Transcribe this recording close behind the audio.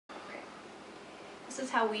This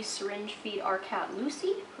is how we syringe feed our cat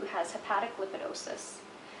Lucy, who has hepatic lipidosis.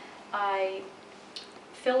 I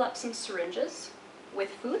fill up some syringes with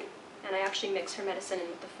food, and I actually mix her medicine in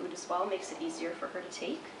with the food as well, makes it easier for her to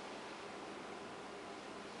take.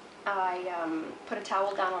 I put a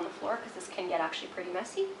towel down on the floor because this can get actually pretty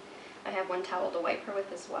messy. I have one towel to wipe her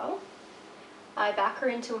with as well. I back her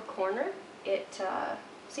into a corner. It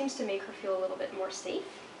seems to make her feel a little bit more safe.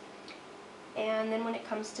 And then when it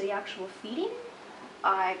comes to the actual feeding,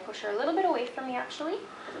 I push her a little bit away from me actually,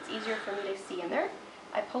 because it's easier for me to see in there.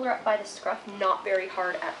 I pull her up by the scruff, not very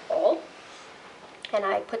hard at all. And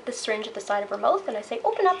I put the syringe at the side of her mouth and I say,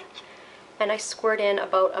 open up. And I squirt in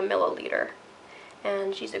about a milliliter.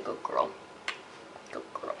 And she's a good girl.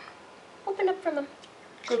 Good girl. Open up for them.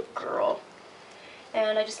 Good girl.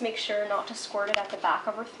 And I just make sure not to squirt it at the back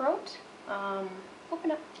of her throat. Open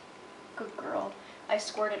up. Good girl. I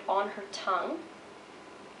squirt it on her tongue.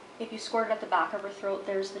 If you squirt it at the back of her throat,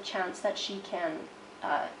 there's the chance that she can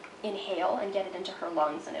inhale and get it into her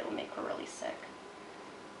lungs, and it will make her really sick.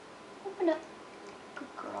 Open up.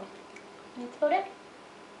 Good girl. And that's about it.